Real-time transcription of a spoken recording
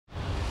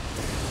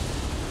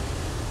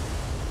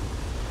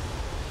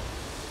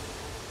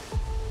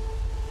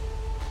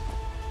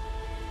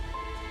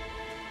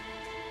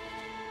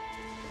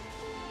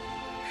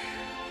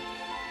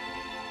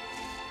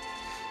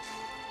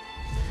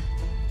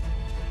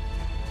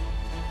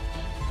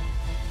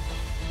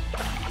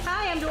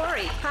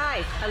Pandori.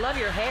 Hi. I love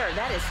your hair.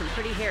 That is some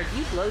pretty hair. Do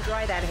you blow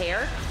dry that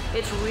hair?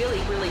 It's really,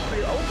 really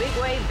pretty. Oh, big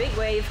wave, big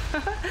wave.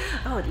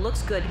 Oh, it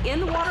looks good. In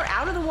the water,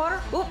 out of the water.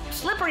 Oop,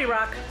 slippery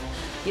rock.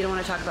 You don't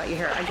want to talk about your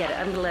hair. I get it.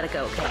 I'm going to let it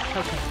go. Okay,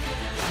 okay.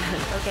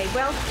 Okay,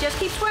 well, just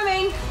keep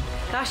swimming.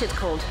 Gosh, it's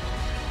cold.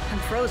 I'm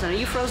frozen. Are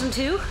you frozen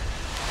too?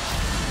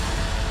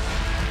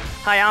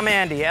 Hi, I'm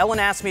Andy. Ellen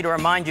asked me to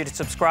remind you to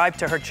subscribe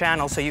to her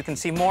channel so you can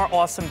see more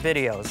awesome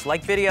videos,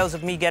 like videos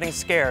of me getting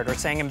scared or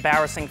saying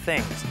embarrassing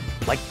things,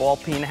 like ball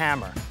peen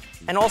hammer,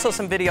 and also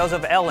some videos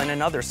of Ellen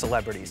and other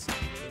celebrities,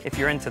 if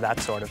you're into that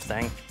sort of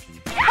thing.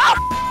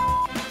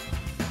 Oh!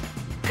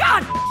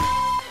 God!